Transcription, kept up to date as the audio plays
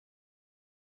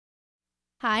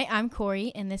Hi, I'm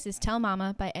Corey, and this is Tell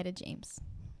Mama by Etta James.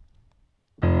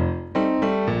 Woo!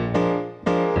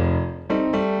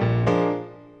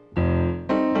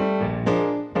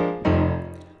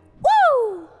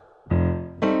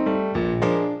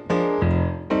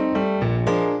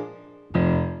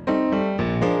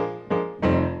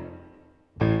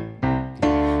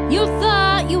 You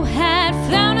thought you had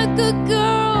found a good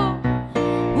girl,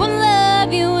 one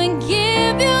love you and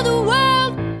give you the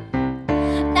world.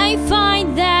 Now you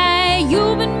find that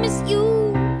you've been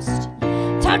misused.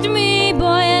 Talk to me, boy,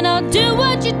 and I'll do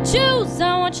what you choose.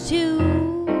 I want you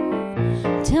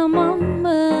to tell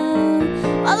mama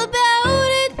all about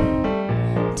it.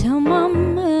 Tell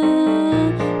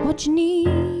mama what you need.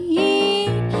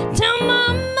 Tell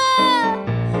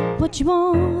mama what you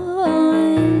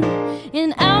want,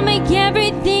 and I'll make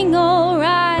everything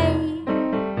alright.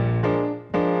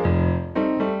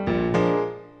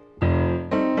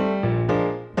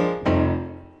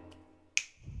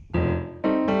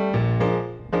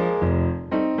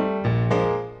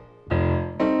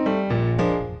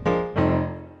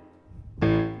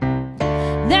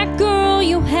 That girl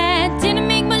you had didn't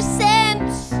make much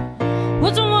sense,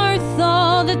 wasn't worth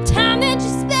all the time that you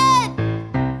spent.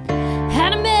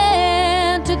 Had a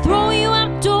man to throw you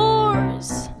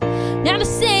outdoors, now the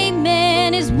same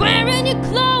man is wearing your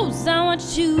clothes. I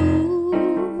want you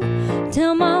to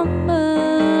tell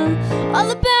mama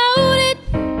all about it.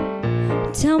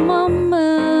 Tell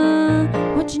mama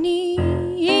what you need.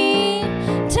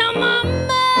 Tell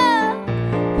mama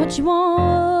what you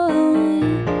want.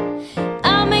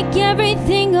 I'll make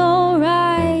everything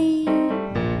alright.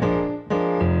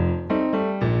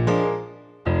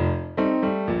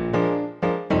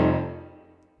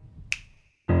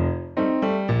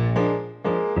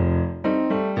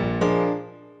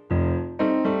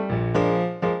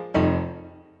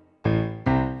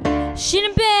 She'd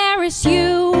embarrass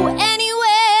you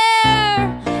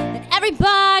anywhere, and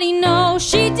everybody knows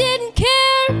she didn't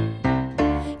care.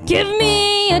 Give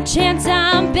me a chance,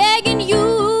 I'm begging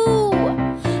you.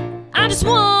 I just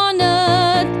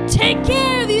wanna take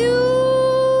care of you.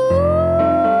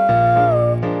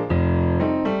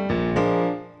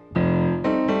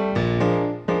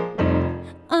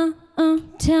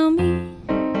 Tell me,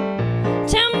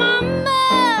 tell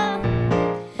mama,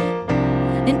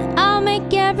 and I'll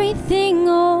make everything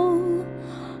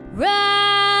alright.